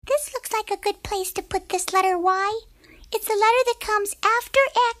like a good place to put this letter Y. It's the letter that comes after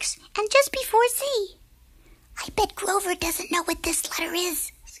X and just before Z. I bet Grover doesn't know what this letter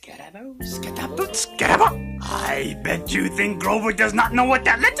is. I bet you think Grover does not know what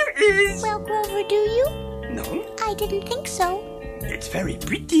that letter is. Well, Grover, do you? No. I didn't think so. It's very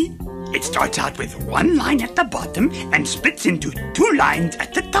pretty. It starts out with one line at the bottom and splits into two lines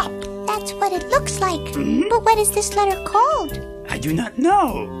at the top. That's what it looks like. Mm-hmm. But what is this letter called? I do not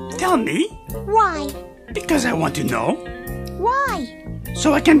know. Tell me. Why? Because I want to know. Why?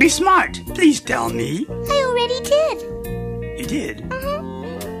 So I can be smart. Please tell me. I already did. You did?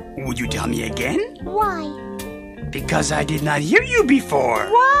 Mm-hmm. Would you tell me again? Why? Because I did not hear you before.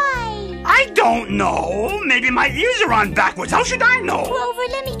 Why? I don't know. Maybe my ears are on backwards. How should I know? Grover,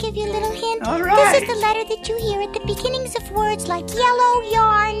 let me give you a little hint. All right. This is the letter that you hear at the beginnings of words like yellow,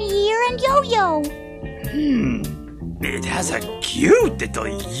 yarn, year, and yo-yo. It has a cute little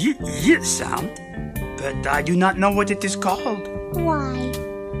y sound, but I do not know what it is called. Why?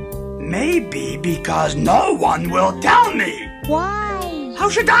 Maybe because no one will tell me. Why? How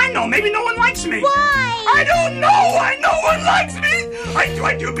should I know? Maybe no one likes me. Why? I don't know why no one likes me. I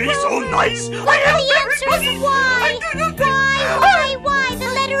try to be so nice. I help The answer everybody. is why. Why?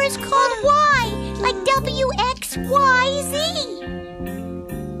 The letter is called Y, like W-X-Y-Z.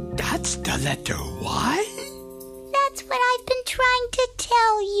 That's the letter Y? That's what I've been trying to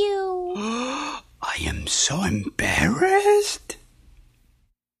tell you. I am so embarrassed.